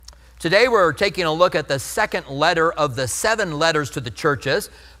Today we're taking a look at the second letter of the 7 letters to the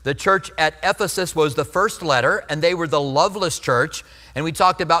churches. The church at Ephesus was the first letter, and they were the loveless church. And we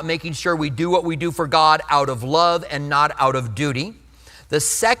talked about making sure we do what we do for God out of love and not out of duty. The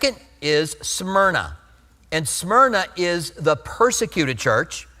second is Smyrna. And Smyrna is the persecuted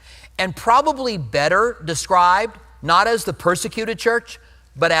church, and probably better described not as the persecuted church,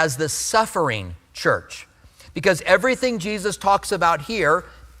 but as the suffering church. Because everything Jesus talks about here,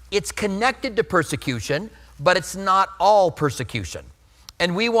 it's connected to persecution, but it's not all persecution.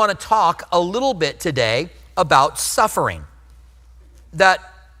 And we want to talk a little bit today about suffering. That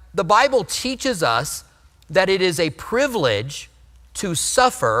the Bible teaches us that it is a privilege to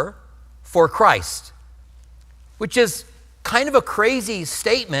suffer for Christ, which is kind of a crazy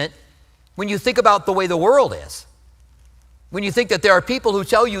statement when you think about the way the world is. When you think that there are people who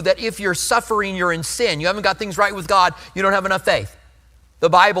tell you that if you're suffering, you're in sin, you haven't got things right with God, you don't have enough faith. The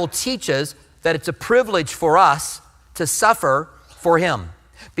Bible teaches that it's a privilege for us to suffer for Him,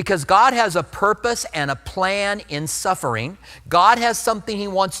 because God has a purpose and a plan in suffering. God has something He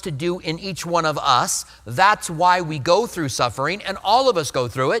wants to do in each one of us. That's why we go through suffering, and all of us go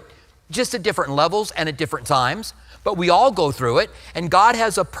through it, just at different levels and at different times, but we all go through it, and God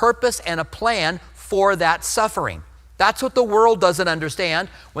has a purpose and a plan for that suffering. That's what the world doesn't understand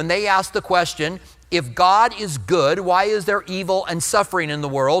when they ask the question, if God is good, why is there evil and suffering in the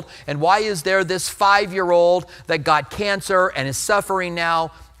world? And why is there this 5-year-old that got cancer and is suffering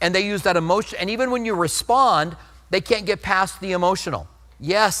now? And they use that emotion. And even when you respond, they can't get past the emotional.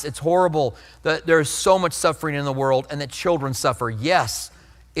 Yes, it's horrible that there's so much suffering in the world and that children suffer. Yes,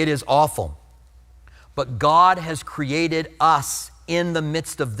 it is awful. But God has created us in the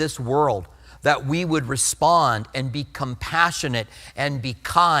midst of this world that we would respond and be compassionate and be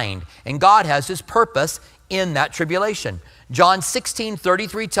kind. And God has His purpose in that tribulation. John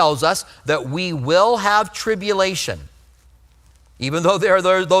 16:33 tells us that we will have tribulation, even though there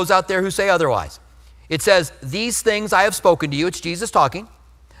are those out there who say otherwise. It says, these things I have spoken to you, it's Jesus talking,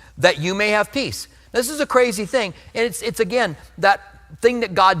 that you may have peace. This is a crazy thing. And it's again, that thing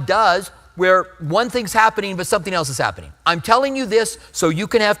that God does where one thing's happening, but something else is happening. I'm telling you this so you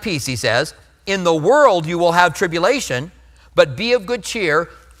can have peace, He says. In the world you will have tribulation, but be of good cheer,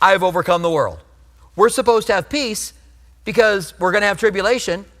 I have overcome the world. We're supposed to have peace because we're going to have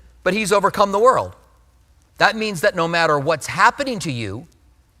tribulation, but He's overcome the world. That means that no matter what's happening to you,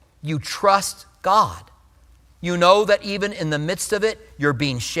 you trust God. You know that even in the midst of it, you're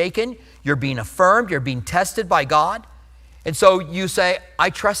being shaken, you're being affirmed, you're being tested by God. And so you say, I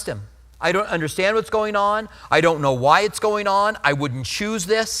trust Him. I don't understand what's going on. I don't know why it's going on. I wouldn't choose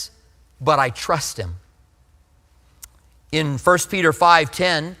this, but I trust Him. In 1 Peter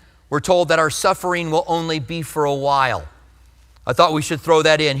 5:10, we're told that our suffering will only be for a while. I thought we should throw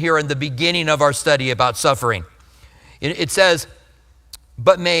that in here in the beginning of our study about suffering. It says,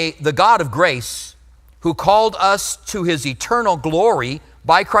 but may the God of grace, who called us to His eternal glory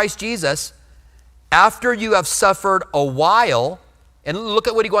by Christ Jesus, after you have suffered a while, and look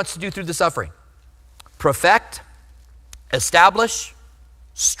at what He wants to do through the suffering, perfect, establish,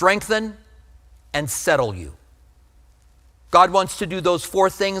 strengthen, and settle you. God wants to do those 4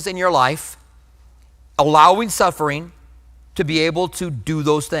 things in your life, allowing suffering to be able to do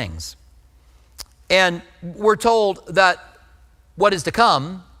those things. And we're told that what is to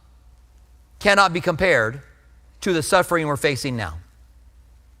come cannot be compared to the suffering we're facing now.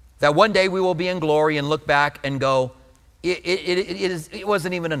 That one day we will be in glory and look back and go, it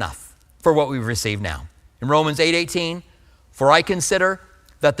wasn't even enough for what we've received now. In Romans 8:18, for I consider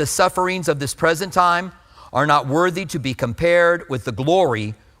that the sufferings of this present time are not worthy to be compared with the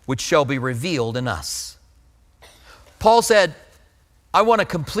glory which shall be revealed in us. Paul said, I want to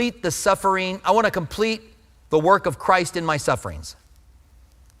complete the suffering, I want to complete the work of Christ in my sufferings.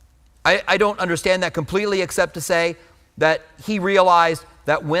 I don't understand that completely except to say that he realized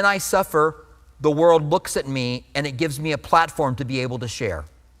that when I suffer, the world looks at me and it gives me a platform to be able to share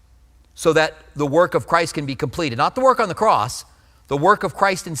so that the work of Christ can be completed. Not the work on the cross, the work of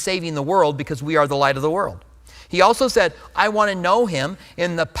Christ in saving the world, because we are the light of the world. He also said, I want to know Him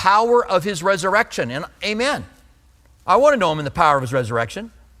in the power of His resurrection. And amen. I want to know Him in the power of His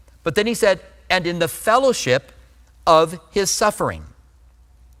resurrection. But then he said, and in the fellowship of His suffering.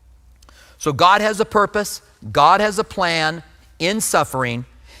 So God has a purpose. God has a plan in suffering.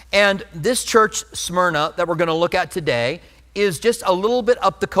 And this church, Smyrna, that we're going to look at today is just a little bit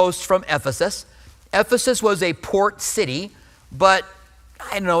up the coast from Ephesus. Ephesus was a port city, but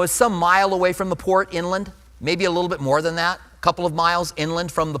I don't know, it's some mile away from the port inland, maybe a little bit more than that, a couple of miles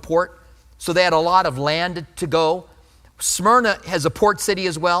inland from the port. So they had a lot of land to go. Smyrna has a port city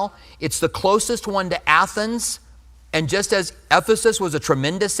as well. It's the closest one to Athens. And just as Ephesus was a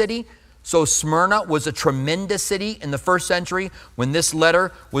tremendous city, so Smyrna was a tremendous city in the first century when this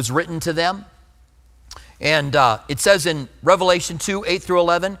letter was written to them. And it says in Revelation 2, 8 through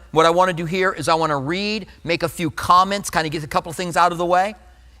 11, what I want to do here is I want to read, make a few comments, kind of get a couple of things out of the way,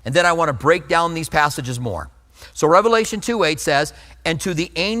 and then I want to break down these passages more. So Revelation 2, 8 says, "And to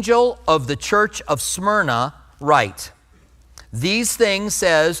the angel of the church of Smyrna write, these things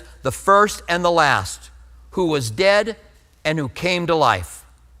says the first and the last, who was dead and who came to life.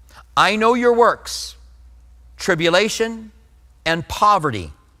 I know your works, tribulation and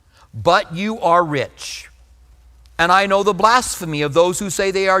poverty, but you are rich. And I know the blasphemy of those who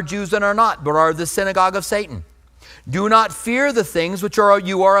say they are Jews and are not, but are the synagogue of Satan. Do not fear the things which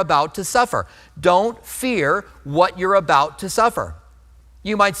you are about to suffer." Don't fear what you're about to suffer.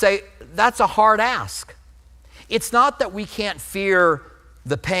 You might say, that's a hard ask. It's not that we can't fear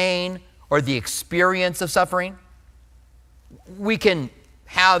the pain or the experience of suffering. We can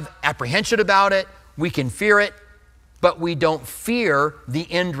have apprehension about it, we can fear it, but we don't fear the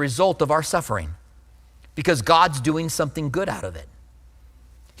end result of our suffering because God's doing something good out of it.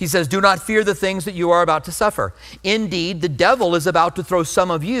 He says, do not fear the things that you are about to suffer. Indeed, the devil is about to throw some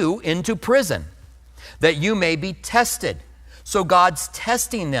of you into prison, that you may be tested. So God's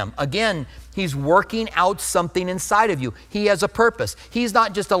testing them. Again, he's working out something inside of you. He has a purpose. He's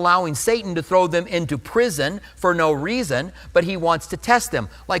not just allowing Satan to throw them into prison for no reason, but he wants to test them.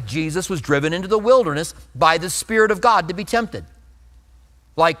 Like Jesus was driven into the wilderness by the Spirit of God to be tempted.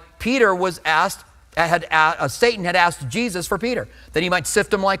 Like Peter was asked, Satan had asked Jesus for Peter, that he might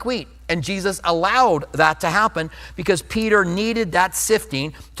sift him like wheat. And Jesus allowed that to happen because Peter needed that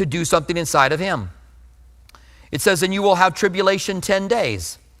sifting to do something inside of him. It says, and you will have tribulation 10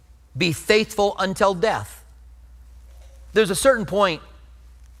 days. Be faithful until death. There's a certain point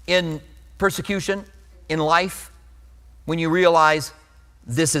in persecution, in life, when you realize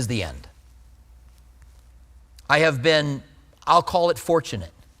this is the end. I have been, I'll call it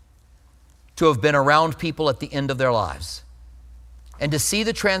fortunate, to have been around people at the end of their lives and to see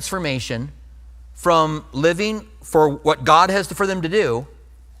the transformation from living for what God has for them to do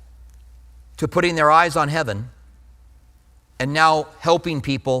to putting their eyes on heaven and now helping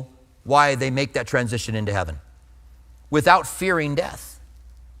people why they make that transition into heaven without fearing death,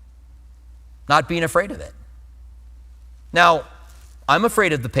 not being afraid of it. Now, I'm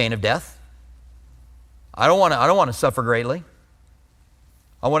afraid of the pain of death. I don't want to suffer greatly.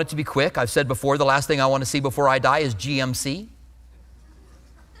 I want it to be quick. I've said before, the last thing I want to see before I die is GMC.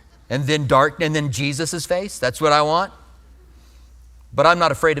 And then Jesus' face. That's what I want. But I'm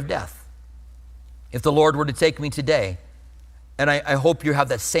not afraid of death. If the Lord were to take me today, and I hope you have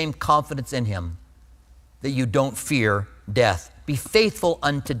that same confidence in him, that you don't fear death. Be faithful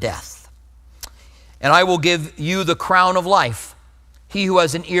unto death. And I will give you the crown of life. He who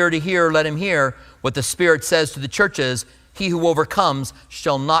has an ear to hear, let him hear what the Spirit says to the churches. He who overcomes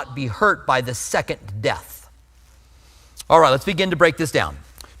shall not be hurt by the second death. All right, let's begin to break this down.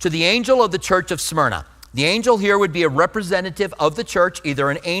 To the angel of the church of Smyrna. The angel here would be a representative of the church, either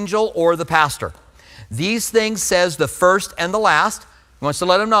an angel or the pastor. These things says the first and the last. He wants to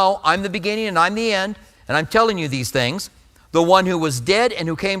let them know, I'm the beginning and I'm the end, and I'm telling you these things. The one who was dead and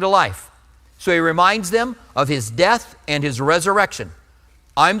who came to life. So he reminds them of his death and his resurrection.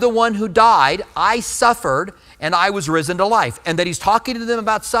 I'm the one who died, I suffered, and I was risen to life. And that he's talking to them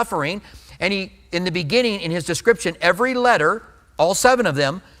about suffering. And he, in the beginning, in his description, every letter, all 7 of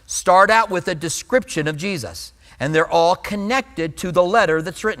them, start out with a description of Jesus. And they're all connected to the letter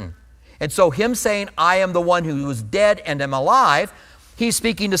that's written. And so him saying, I am the one who was dead and am alive, he's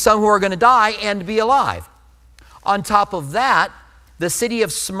speaking to some who are going to die and be alive. On top of that, the city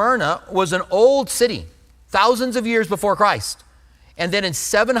of Smyrna was an old city, thousands of years before Christ. And then in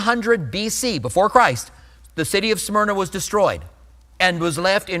 700 BC, before Christ, the city of Smyrna was destroyed and was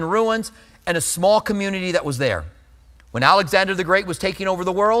left in ruins and a small community that was there. When Alexander the Great was taking over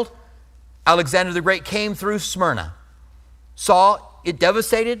the world, Alexander the Great came through Smyrna, saw it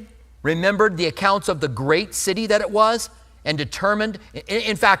devastated, remembered the accounts of the great city that it was, and determined,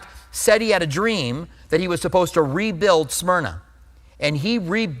 in fact, said he had a dream that he was supposed to rebuild Smyrna. And he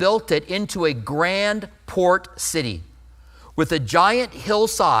rebuilt it into a grand port city with a giant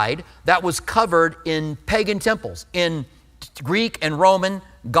hillside that was covered in pagan temples, in Greek and Roman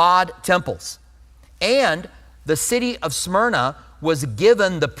god temples. And the city of Smyrna was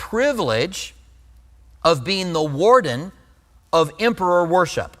given the privilege of being the warden of emperor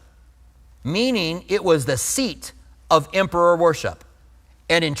worship, meaning it was the seat of emperor worship.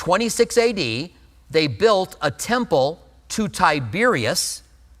 And in 26 AD, they built a temple to Tiberius.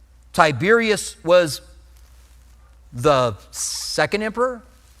 Tiberius was the second emperor,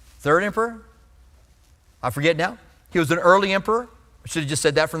 third emperor. I forget now. He was an early emperor. I should have just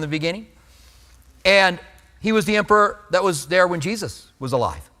said that from the beginning. And he was the emperor that was there when Jesus was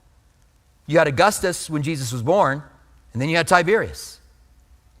alive. You had Augustus when Jesus was born, and then you had Tiberius.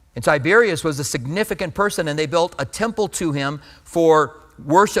 And Tiberius was a significant person, and they built a temple to him for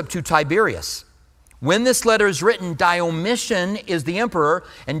worship to Tiberius. When this letter is written, Diocletian is the emperor,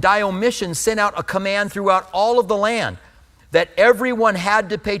 and Diocletian sent out a command throughout all of the land that everyone had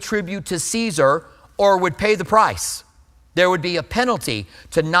to pay tribute to Caesar or would pay the price. There would be a penalty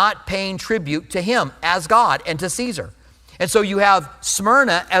to not paying tribute to him as God and to Caesar. And so you have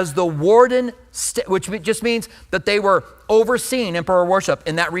Smyrna as the warden, which just means that they were overseeing emperor worship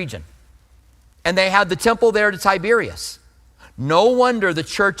in that region. And they had the temple there to Tiberius. No wonder the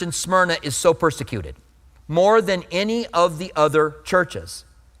church in Smyrna is so persecuted, more than any of the other churches.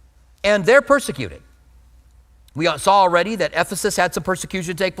 And they're persecuted. We saw already that Ephesus had some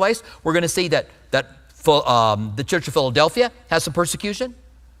persecution take place. We're going to see that the Church of Philadelphia has some persecution.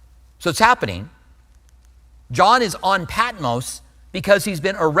 So it's happening. John is on Patmos because he's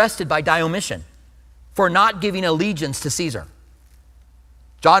been arrested by Diocletian for not giving allegiance to Caesar.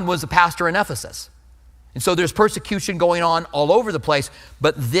 John was a pastor in Ephesus. And so there's persecution going on all over the place,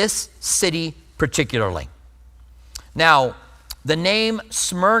 but this city particularly. Now, the name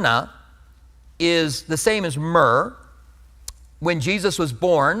Smyrna is the same as myrrh. When Jesus was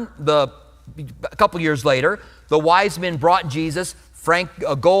born, a couple years later, the wise men brought Jesus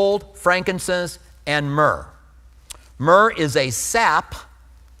gold, frankincense, and myrrh. Myrrh is a sap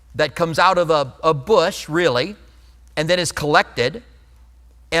that comes out of a bush, really, and then is collected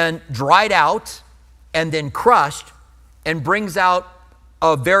and dried out and then crushed and brings out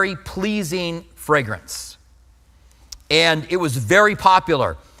a very pleasing fragrance. And it was very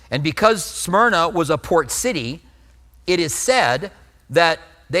popular. And because Smyrna was a port city, it is said that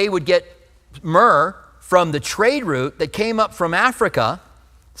they would get myrrh from the trade route that came up from Africa.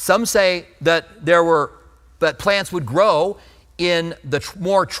 Some say that that plants would grow in the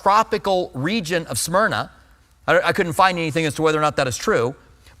more tropical region of Smyrna. I couldn't find anything as to whether or not that is true,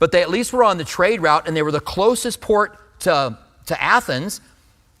 but they at least were on the trade route, and they were the closest port to Athens,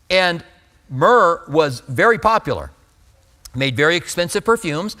 and myrrh was very popular. Made very expensive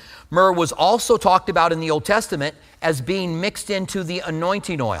perfumes. Myrrh was also talked about in the Old Testament as being mixed into the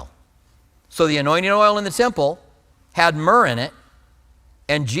anointing oil. So the anointing oil in the temple had myrrh in it,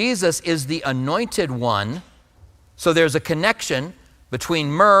 and Jesus is the anointed one. So there's a connection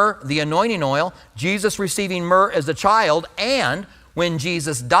between myrrh, the anointing oil, Jesus receiving myrrh as a child, and when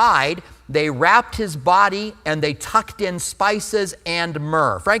Jesus died, they wrapped his body and they tucked in spices and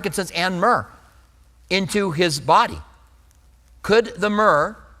myrrh, frankincense and myrrh, into his body. Could the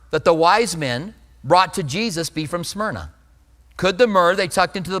myrrh that the wise men brought to Jesus be from Smyrna? Could the myrrh they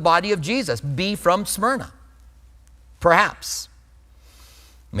tucked into the body of Jesus be from Smyrna? Perhaps.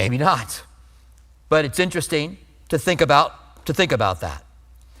 Maybe not. But it's interesting to think about that.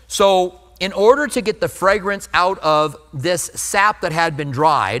 So in order to get the fragrance out of this sap that had been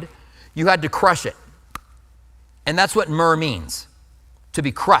dried, you had to crush it. And that's what myrrh means, to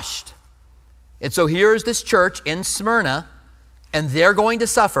be crushed. And so here's this church in Smyrna, and they're going to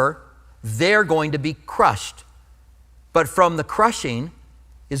suffer, they're going to be crushed. But from the crushing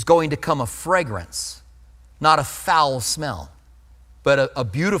is going to come a fragrance, not a foul smell, but a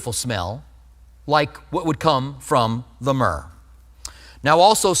beautiful smell, like what would come from the myrrh. Now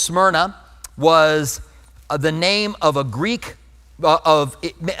also Smyrna was the name of a Greek,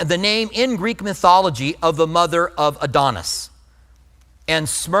 the name in Greek mythology of the mother of Adonis. And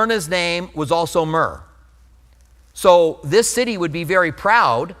Smyrna's name was also myrrh. So this city would be very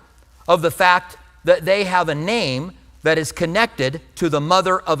proud of the fact that they have a name that is connected to the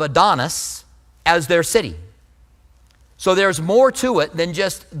mother of Adonis as their city. So there's more to it than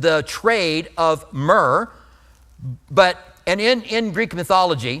just the trade of myrrh. And in Greek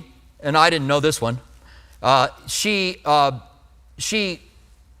mythology, and I didn't know this one, she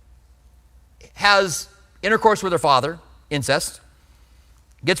has intercourse with her father, incest,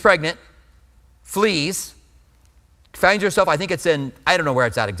 gets pregnant, flees, finds herself, I think it's I don't know where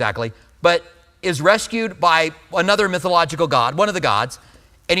it's at exactly, but is rescued by another mythological god, one of the gods,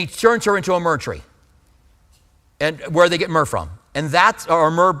 and he turns her into a myrrh tree, and where they get myrrh from. And that's, or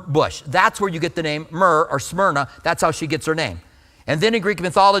myrrh bush. That's where you get the name myrrh or Smyrna. That's how she gets her name. And then in Greek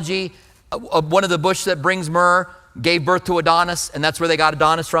mythology, one of the bush that brings myrrh gave birth to Adonis, and that's where they got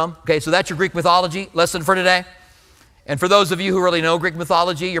Adonis from. Okay, so that's your Greek mythology lesson for today. And for those of you who really know Greek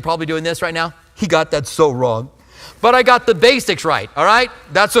mythology, you're probably doing this right now. He got that so wrong. But I got the basics right, all right?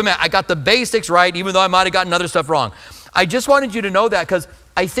 That's what I meant. I got the basics right, even though I might have gotten other stuff wrong. I just wanted you to know that because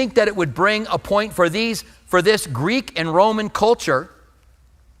I think that it would bring a point for this Greek and Roman culture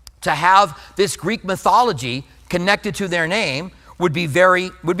to have this Greek mythology connected to their name would be very,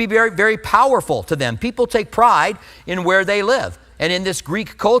 very powerful to them. People take pride in where they live. And in this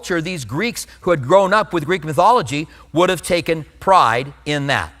Greek culture, these Greeks who had grown up with Greek mythology would have taken pride in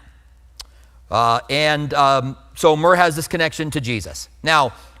that. So myrrh has this connection to Jesus.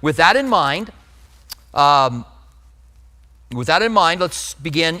 Now, with that in mind, let's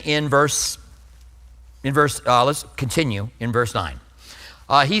begin let's continue in verse 9.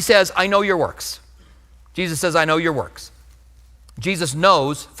 He says, I know your works. Jesus says, I know your works. Jesus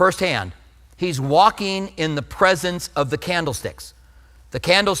knows firsthand. He's walking in the presence of the candlesticks. The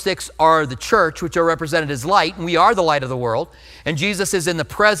candlesticks are the church, which are represented as light, and we are the light of the world. And Jesus is in the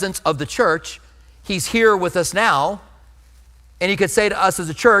presence of the church. He's here with us now, and he could say to us as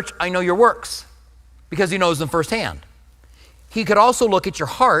a church, I know your works, because he knows them firsthand. He could also look at your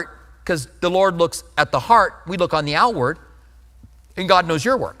heart, because the Lord looks at the heart, we look on the outward, and God knows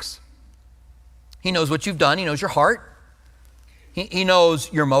your works. He knows what you've done. He knows your heart. He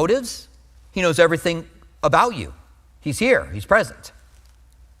knows your motives. He knows everything about you. He's here. He's present.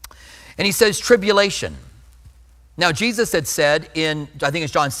 And he says tribulation. Now, Jesus had said in, I think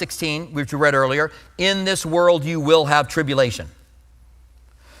it's John 16, which we read earlier, in this world you will have tribulation.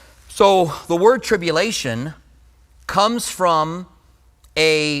 So the word tribulation comes from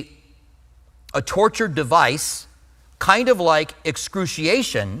a tortured device, kind of like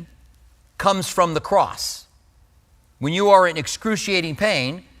excruciation comes from the cross. When you are in excruciating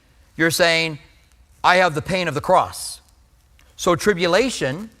pain, you're saying, I have the pain of the cross. So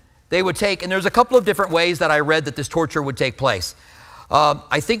tribulation, they would take, and there's a couple of different ways that I read that this torture would take place.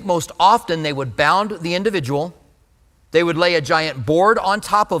 I think most often they would bound the individual, they would lay a giant board on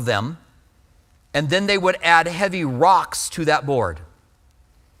top of them, and then they would add heavy rocks to that board.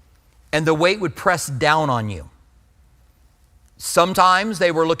 And the weight would press down on you. Sometimes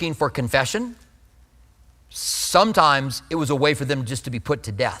they were looking for confession. Sometimes it was a way for them just to be put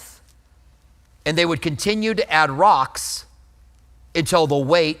to death. And they would continue to add rocks until the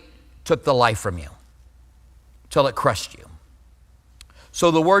weight took the life from you, till it crushed you.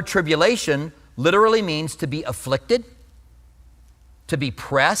 So the word tribulation literally means to be afflicted, to be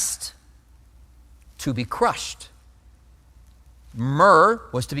pressed, to be crushed. Myrrh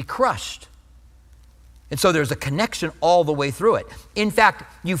was to be crushed. And so there's a connection all the way through it. In fact,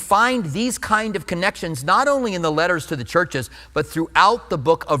 you find these kind of connections not only in the letters to the churches, but throughout the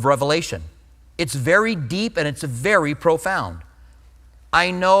book of Revelation. It's very deep and it's very profound.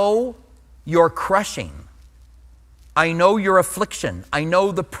 I know your crushing. I know your affliction. I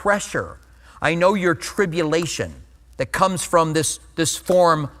know the pressure. I know your tribulation that comes from this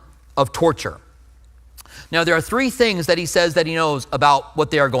form of torture. Now, there are three things that he says that he knows about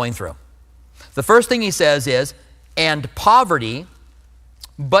what they are going through. The first thing he says is, and poverty,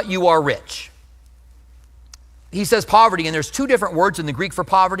 but you are rich. He says poverty, and there's two different words in the Greek for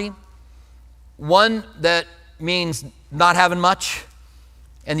poverty. One that means not having much,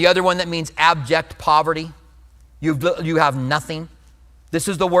 and the other one that means abject poverty. You have nothing. This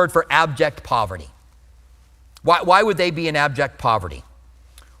is the word for abject poverty. Why would they be in abject poverty?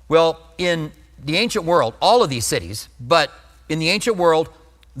 Well, in the ancient world, all of these cities, but in the ancient world,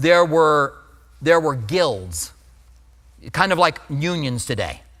 there were guilds, kind of like unions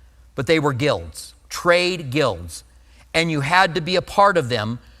today, but they were guilds, trade guilds, and you had to be a part of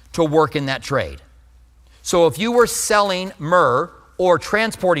them to work in that trade. So if you were selling myrrh or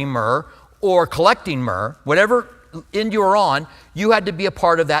transporting myrrh or collecting myrrh, whatever end you were on, you had to be a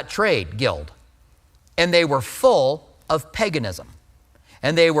part of that trade guild. And they were full of paganism.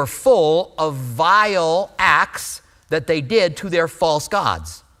 And they were full of vile acts that they did to their false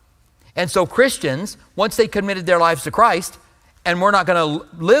gods. And so Christians, once they committed their lives to Christ, and we're not going to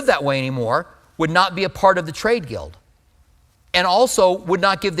live that way anymore, would not be a part of the trade guild. And also would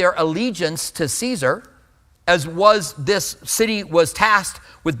not give their allegiance to Caesar, as this city was tasked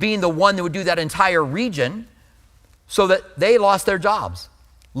with being the one that would do that entire region, so that they lost their jobs,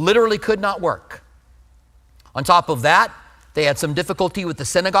 literally could not work. On top of that, they had some difficulty with the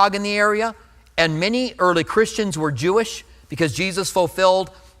synagogue in the area, and many early Christians were Jewish because Jesus fulfilled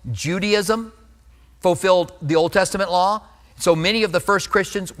Judaism, fulfilled the Old Testament law. So many of the first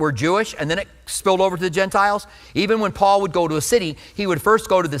Christians were Jewish, and then it spilled over to the Gentiles. Even when Paul would go to a city, he would first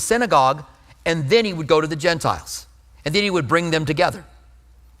go to the synagogue, and then he would go to the Gentiles, and then he would bring them together.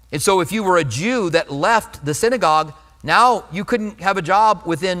 And so if you were a Jew that left the synagogue, now you couldn't have a job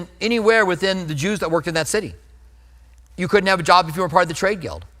anywhere within the Jews that worked in that city. You couldn't have a job if you were part of the trade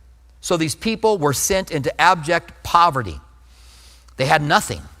guild. So these people were sent into abject poverty. They had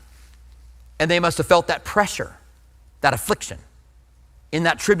nothing. And they must have felt that pressure, that affliction, in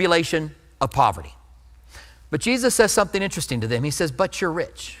that tribulation of poverty. But Jesus says something interesting to them. He says, but you're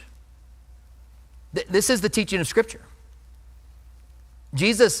rich. This is the teaching of Scripture.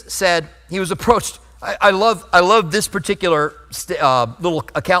 Jesus said, he was approached. I love this particular little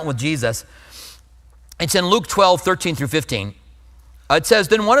account with Jesus. It's in Luke 12, 13 through 15. It says,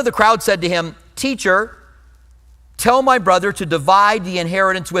 then one of the crowd said to him, teacher, tell my brother to divide the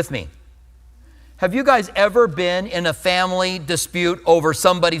inheritance with me. Have you guys ever been in a family dispute over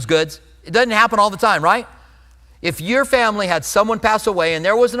somebody's goods? It doesn't happen all the time, right? If your family had someone pass away and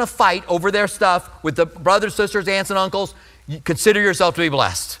there wasn't a fight over their stuff with the brothers, sisters, aunts, and uncles, you consider yourself to be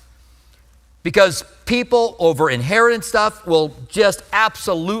blessed. Because people over inheritance stuff will just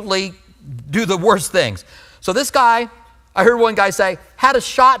absolutely do the worst things. So this guy, I heard one guy say, had a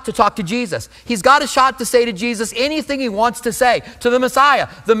shot to talk to Jesus. He's got a shot to say to Jesus anything he wants to say, to the Messiah,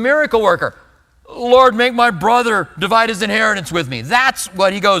 the miracle worker. Lord, make my brother divide his inheritance with me. That's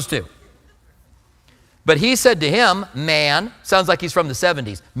what he goes to. But he said to him, man, sounds like he's from the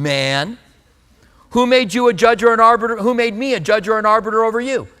 70s, man, who made you a judge or an arbiter? Who made me a judge or an arbiter over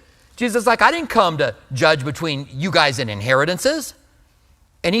you? Jesus is like, I didn't come to judge between you guys and inheritances.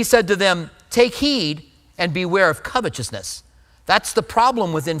 And he said to them, take heed and beware of covetousness. That's the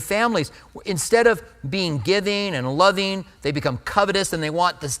problem within families. Instead of being giving and loving, they become covetous and they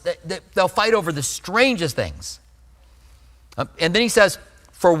want this, they'll fight over the strangest things. And then he says,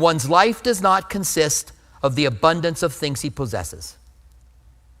 for one's life does not consist of the abundance of things he possesses.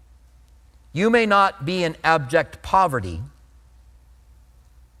 You may not be in abject poverty,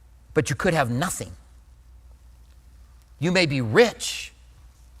 but you could have nothing. You may be rich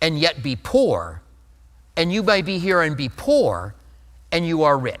and yet be poor, and you may be here and be poor, and you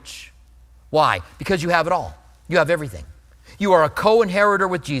are rich. Why? Because you have it all. You have everything. You are a co-inheritor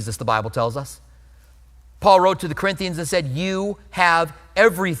with Jesus, the Bible tells us. Paul wrote to the Corinthians and said, you have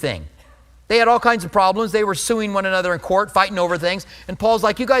everything. They had all kinds of problems. They were suing one another in court, fighting over things. And Paul's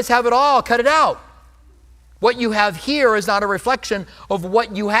like, you guys have it all. Cut it out. What you have here is not a reflection of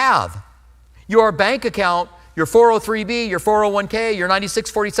what you have. Your bank account, your 403B, your 401k, your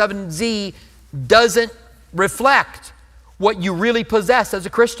 9647Z doesn't reflect what you really possess as a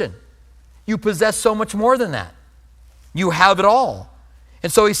Christian. You possess so much more than that. You have it all.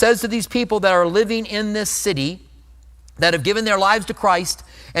 And so he says to these people that are living in this city, that have given their lives to Christ,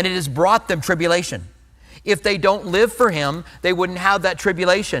 and it has brought them tribulation. If they don't live for him, they wouldn't have that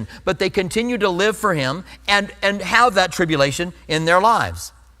tribulation. But they continue to live for him and have that tribulation in their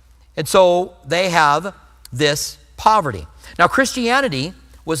lives. And so they have this poverty. Now, Christianity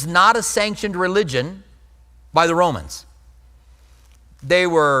was not a sanctioned religion by the Romans. They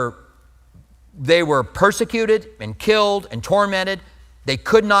were persecuted and killed and tormented. They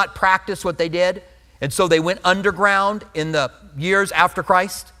could not practice what they did. And so they went underground in the years after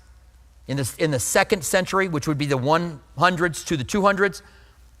Christ. In the second century, which would be the 100s to the 200s,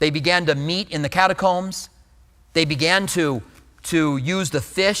 they began to meet in the catacombs. They began to use the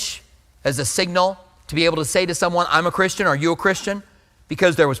fish as a signal to be able to say to someone, I'm a Christian, are you a Christian?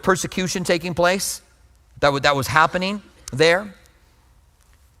 Because there was persecution taking place that was happening there.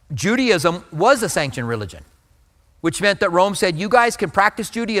 Judaism was a sanctioned religion, which meant that Rome said, you guys can practice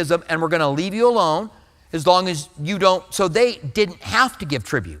Judaism and we're going to leave you alone as long as you don't. So they didn't have to give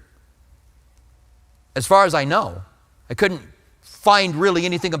tribute. As far as I know, I couldn't find really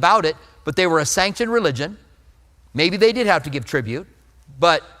anything about it, but they were a sanctioned religion. Maybe they did have to give tribute,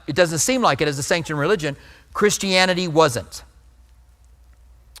 but it doesn't seem like it as a sanctioned religion. Christianity wasn't.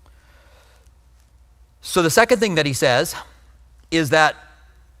 So the second thing that he says is that,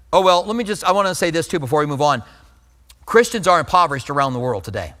 I want to say this too before we move on. Christians are impoverished around the world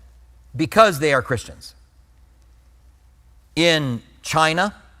today because they are Christians. In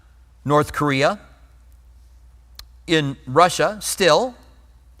China, North Korea, in Russia, still.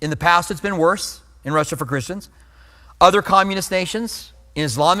 In the past, it's been worse in Russia for Christians. Other communist nations, in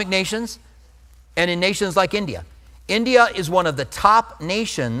Islamic nations, and in nations like India. India is one of the top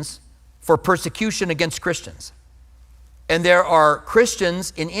nations for persecution against Christians. And there are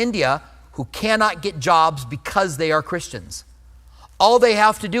Christians in India who cannot get jobs because they are Christians. All they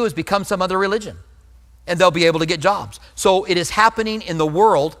have to do is become some other religion, and they'll be able to get jobs. So it is happening in the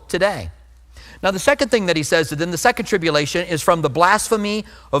world today. Now, the second thing that he says to them, the second tribulation, is from the blasphemy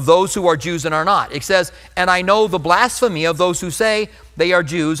of those who are Jews and are not. It says, and I know the blasphemy of those who say they are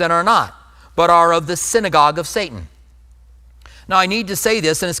Jews and are not, but are of the synagogue of Satan. Now, I need to say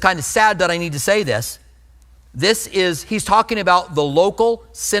this, and it's kind of sad that I need to say this, He's talking about the local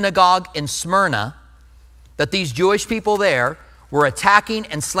synagogue in Smyrna, that these Jewish people there were attacking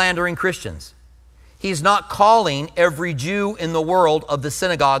and slandering Christians. He's not calling every Jew in the world of the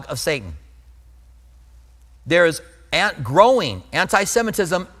synagogue of Satan. There is growing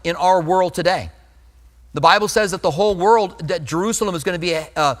anti-Semitism in our world today. The Bible says that the whole world, that Jerusalem is going to be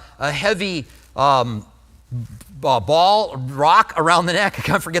a heavy rock around the neck. I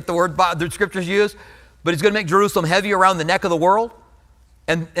can't forget the word the scriptures use, but it's going to make Jerusalem heavy around the neck of the world.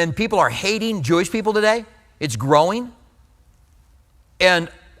 And people are hating Jewish people today. It's growing. And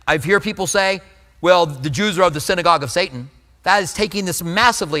I've heard people say, well, the Jews are of the synagogue of Satan. That is taking this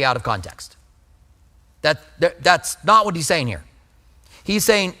massively out of context. That's not what he's saying here. He's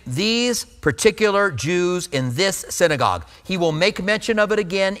saying these particular Jews in this synagogue, he will make mention of it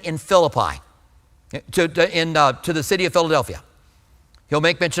again in Philippi, to the city of Philadelphia. He'll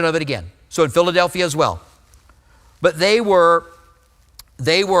make mention of it again. So in Philadelphia as well. But they were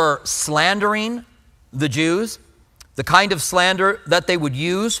slandering the Jews. The kind of slander that they would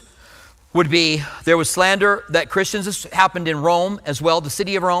use would be, there was slander that Christians, this happened in Rome as well, the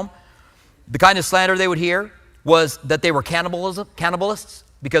city of Rome. The kind of slander they would hear was that they were cannibalists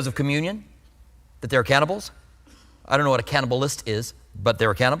because of communion, that they were cannibals. I don't know what a cannibalist is, but they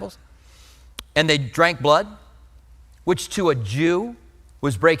were cannibals. And they drank blood, which to a Jew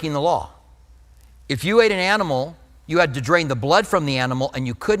was breaking the law. If you ate an animal, you had to drain the blood from the animal, and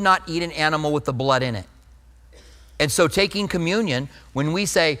you could not eat an animal with the blood in it. And so taking communion, when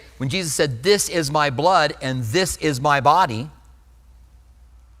Jesus said, this is my blood and this is my body,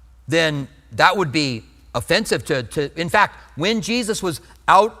 then that would be offensive to in fact, when Jesus was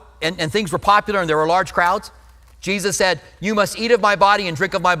out and things were popular and there were large crowds, Jesus said, you must eat of my body and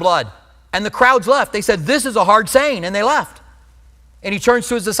drink of my blood. And the crowds left. They said, this is a hard saying, and they left. And he turns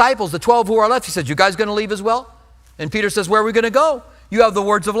to his disciples, the 12 who are left. He said, you guys going to leave as well? And Peter says, where are we going to go? You have the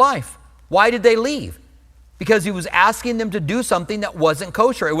words of life. Why did they leave? Because he was asking them to do something that wasn't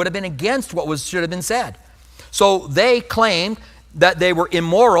kosher. It would have been against what should have been said. So they claimed that they were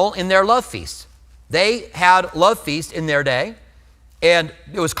immoral in their love feasts. They had love feasts in their day, and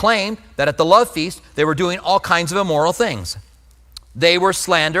it was claimed that at the love feast, they were doing all kinds of immoral things. They were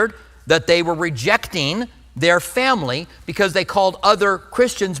slandered that they were rejecting their family because they called other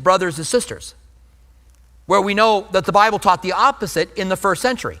Christians brothers and sisters. Where we know that the Bible taught the opposite in the first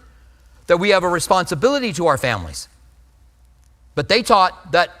century, that we have a responsibility to our families. But they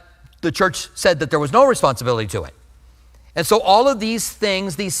taught that the church said that there was no responsibility to it. And so all of these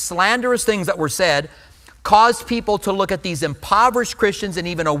things, these slanderous things that were said, caused people to look at these impoverished Christians in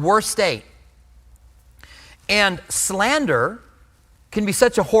even a worse state. And slander can be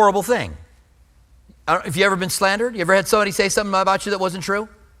such a horrible thing. Have you ever been slandered? You ever had somebody say something about you that wasn't true?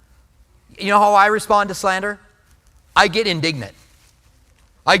 You know how I respond to slander? I get indignant.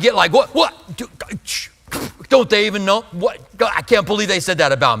 I get like, what? Don't they even know? What? I can't believe they said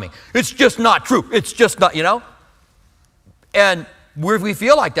that about me. It's just not true. It's just not, And we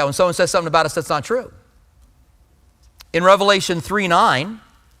feel like that when someone says something about us that's not true. In Revelation 3:9,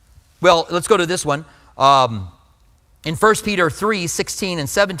 well, let's go to this one. In 1 Peter 3:16 and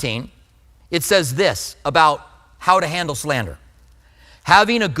 17, it says this about how to handle slander.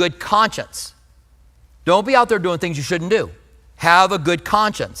 Having a good conscience. Don't be out there doing things you shouldn't do. Have a good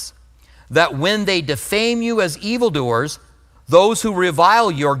conscience, that when they defame you as evildoers, those who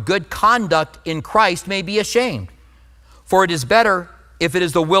revile your good conduct in Christ may be ashamed. For it is better, if it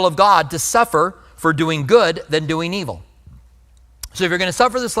is the will of God, to suffer for doing good than doing evil. So if you're going to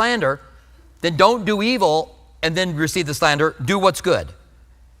suffer the slander, then don't do evil and then receive the slander. Do what's good.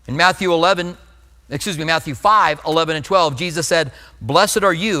 In Matthew 5:11 and 12, Jesus said, blessed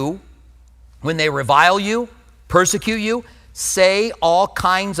are you when they revile you, persecute you, say all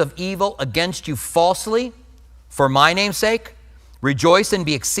kinds of evil against you falsely for my name's sake. Rejoice and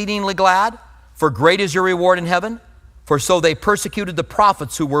be exceedingly glad, for great is your reward in heaven. For so they persecuted the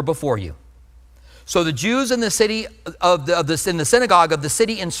prophets who were before you. So the Jews in the city in the synagogue of the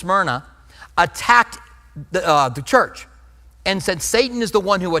city in Smyrna attacked the church, and since Satan is the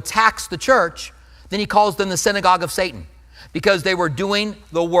one who attacks the church, then he calls them the synagogue of Satan, because they were doing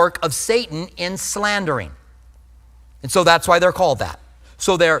the work of Satan in slandering. And so that's why they're called that.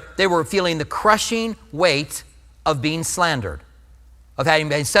 So they were feeling the crushing weight of being slandered, of having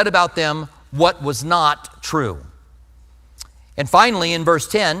been said about them what was not true. And finally, in verse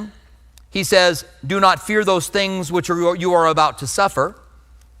 10, he says, do not fear those things which you are about to suffer.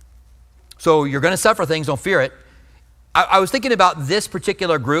 So you're going to suffer things, don't fear it. I was thinking about this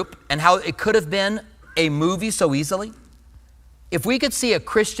particular group and how it could have been a movie so easily. If we could see a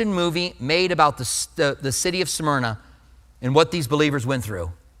Christian movie made about the city of Smyrna and what these believers went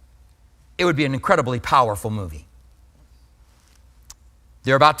through, it would be an incredibly powerful movie.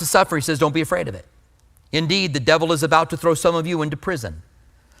 They're about to suffer. He says, don't be afraid of it. Indeed, the devil is about to throw some of you into prison.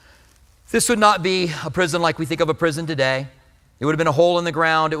 This would not be a prison like we think of a prison today. It would have been a hole in the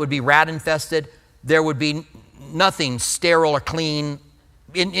ground. It would be rat infested. There would be nothing sterile or clean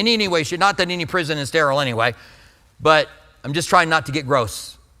in any way. Not that any prison is sterile anyway, but I'm just trying not to get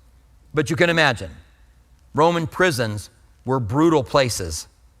gross. But you can imagine, Roman prisons were brutal places,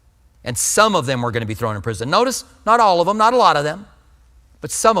 and some of them were going to be thrown in prison. Notice, not all of them, not a lot of them,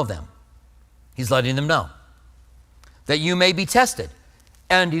 but some of them. He's letting them know that you may be tested.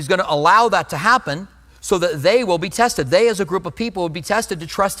 And he's going to allow that to happen so that they will be tested. They, as a group of people, will be tested to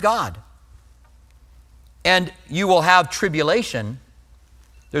trust God. And you will have tribulation.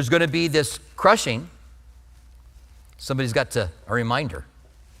 There's going to be this crushing. Somebody's got a reminder.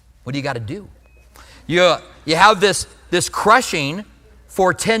 What do you got to do? You have this crushing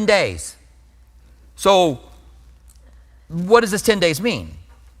for 10 days. So what does this 10 days mean?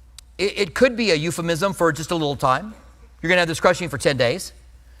 It could be a euphemism for just a little time. You're going to have this crushing for 10 days.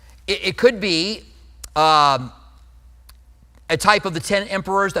 It could be a type of the 10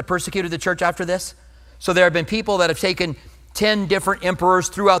 emperors that persecuted the church after this. So there have been people that have taken 10 different emperors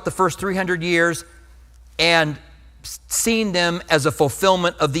throughout the first 300 years and seen them as a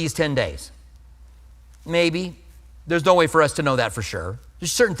fulfillment of these 10 days. Maybe. There's no way for us to know that for sure.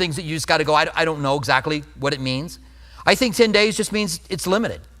 There's certain things that you just got to go, I don't know exactly what it means. I think 10 days just means it's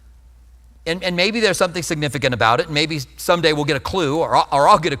limited. And maybe there's something significant about it. Maybe someday we'll get a clue, or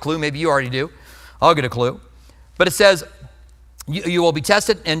I'll get a clue. Maybe you already do. I'll get a clue. But it says, you will be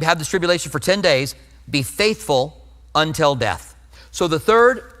tested and have this tribulation for 10 days. Be faithful until death. So the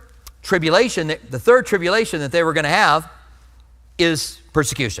third tribulation that they were going to have is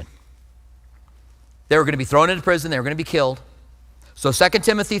persecution. They were going to be thrown into prison. They were going to be killed. So 2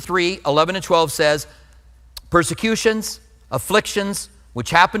 Timothy 3:11-12 says, persecutions, afflictions, which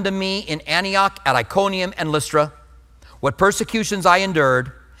happened to me in Antioch, at Iconium, and Lystra, what persecutions I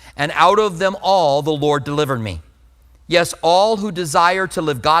endured, and out of them all the Lord delivered me. Yes, all who desire to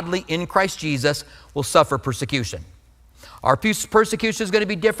live godly in Christ Jesus will suffer persecution. Our persecution is going to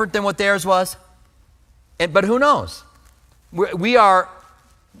be different than what theirs was, but who knows? The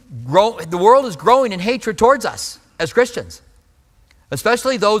world is growing in hatred towards us as Christians,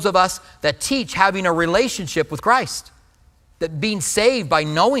 especially those of us that teach having a relationship with Christ, that being saved by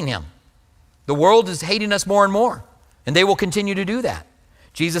knowing Him. The world is hating us more and more, and they will continue to do that.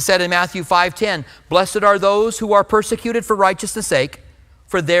 Jesus said in Matthew 5:10, blessed are those who are persecuted for righteousness' sake,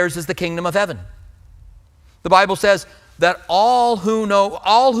 for theirs is the kingdom of heaven. The Bible says that all who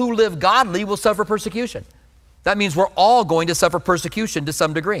live godly will suffer persecution. That means we're all going to suffer persecution to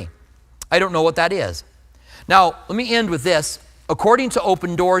some degree. I don't know what that is. Now, let me end with this. According to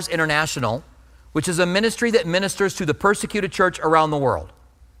Open Doors International, which is a ministry that ministers to the persecuted church around the world,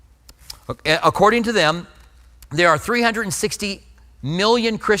 according to them, there are 360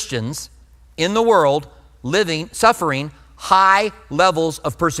 million Christians in the world suffering high levels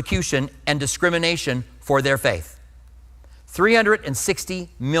of persecution and discrimination for their faith. 360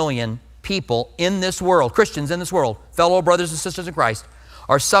 million people in this world, Christians in this world, fellow brothers and sisters in Christ,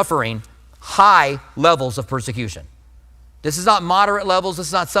 are suffering high levels of persecution. This is not moderate levels. This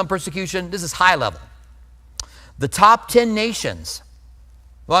is not some persecution. This is high level. The top 10 nations,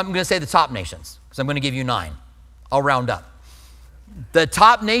 well, I'm going to say the top nations because I'm going to give you 9. I'll round up. The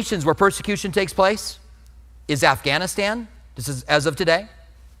top nations where persecution takes place is Afghanistan. This is as of today.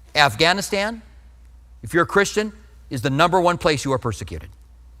 Afghanistan, if you're a Christian, is the number 1 place you are persecuted.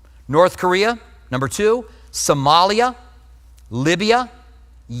 North Korea, number 2. Somalia, Libya,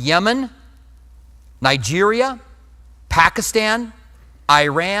 Yemen, Nigeria, Pakistan,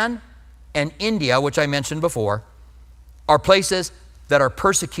 Iran, and India, which I mentioned before, are places that are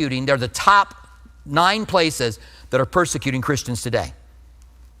persecuting. They're the top 9 places that are persecuting Christians today.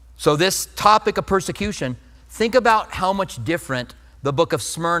 So this topic of persecution, think about how much different the book of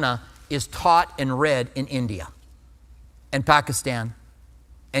Smyrna is taught and read in India and Pakistan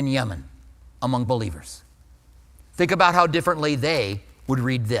and Yemen among believers. Think about how differently they would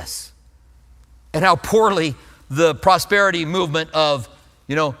read this and how poorly the prosperity movement of,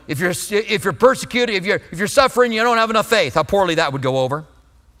 if you're persecuted, if you're suffering, you don't have enough faith, how poorly that would go over.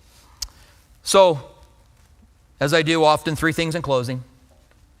 So, as I do often, 3 things in closing.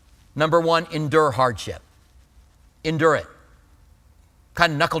 Number 1, endure hardship. Endure it.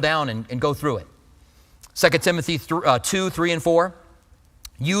 Kind of knuckle down and go through it. 2 Timothy 2:3-4.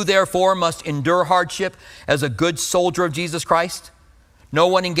 You therefore must endure hardship as a good soldier of Jesus Christ. No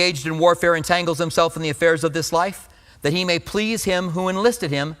one engaged in warfare entangles himself in the affairs of this life, that he may please him who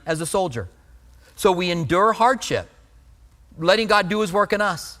enlisted him as a soldier. So we endure hardship, letting God do his work in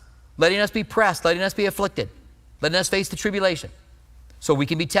us, letting us be pressed, letting us be afflicted, letting us face the tribulation, so we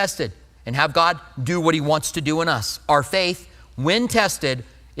can be tested and have God do what he wants to do in us. Our faith, when tested,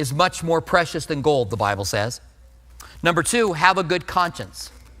 is much more precious than gold, the Bible says. Number 2, have a good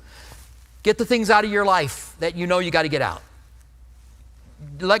conscience. Get the things out of your life that you know you got to get out.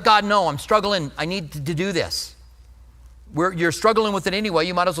 Let God know, I'm struggling, I need to do this. You're struggling with it anyway,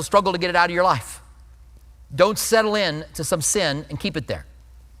 you might as well struggle to get it out of your life. Don't settle in to some sin and keep it there.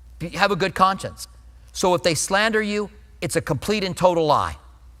 Have a good conscience. So if they slander you, it's a complete and total lie.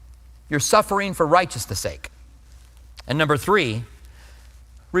 You're suffering for righteousness' sake. And number 3,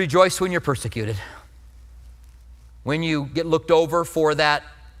 rejoice when you're persecuted. When you get looked over for that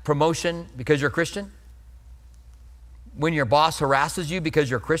promotion because you're a Christian. When your boss harasses you because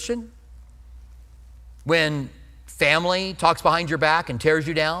you're a Christian. When family talks behind your back and tears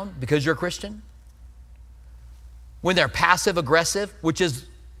you down because you're a Christian. When they're passive aggressive, which is,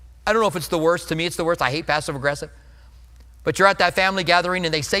 I don't know if it's the worst. To me, it's the worst. I hate passive aggressive. But you're at that family gathering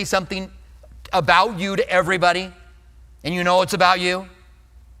and they say something about you to everybody and you know it's about you.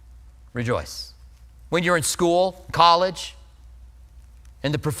 Rejoice. When you're in school, college,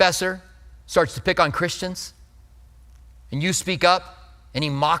 and the professor starts to pick on Christians and you speak up and he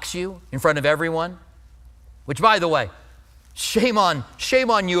mocks you in front of everyone, which, by the way, shame on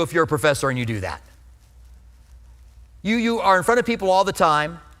you if you're a professor and you do that. You are in front of people all the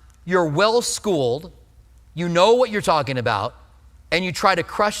time, you're well schooled, you know what you're talking about, and you try to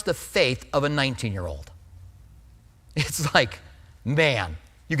crush the faith of a 19-year-old. It's like, man,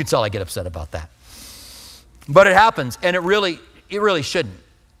 you can tell I get upset about that. But it happens, and it really shouldn't.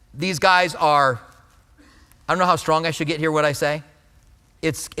 These guys are, I don't know how strong I should get here, what I say.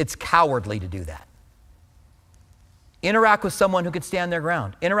 It's cowardly to do that. Interact with someone who can stand their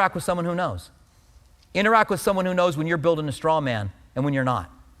ground. Interact with someone who knows. Interact with someone who knows when you're building a straw man and when you're not.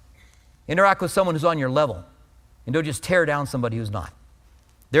 Interact with someone who's on your level. And don't just tear down somebody who's not.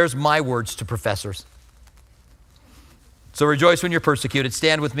 There's my words to professors. So rejoice when you're persecuted.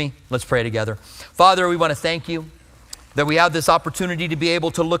 Stand with me. Let's pray together. Father, we want to thank you that we have this opportunity to be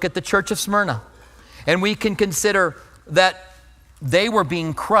able to look at the church of Smyrna. And we can consider that they were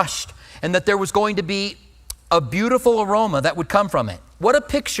being crushed and that there was going to be a beautiful aroma that would come from it. What a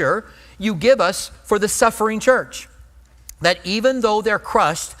picture you give us for the suffering church. That even though they're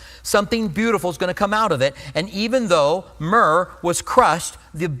crushed, something beautiful is going to come out of it. And even though myrrh was crushed,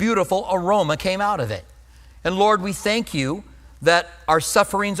 the beautiful aroma came out of it. And Lord, we thank you that our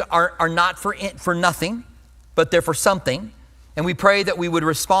sufferings are not for nothing, but they're for something. And we pray that we would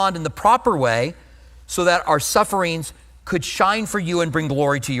respond in the proper way so that our sufferings could shine for you and bring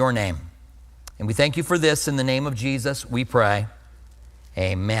glory to your name. And we thank you for this. In the name of Jesus, we pray.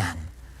 Amen.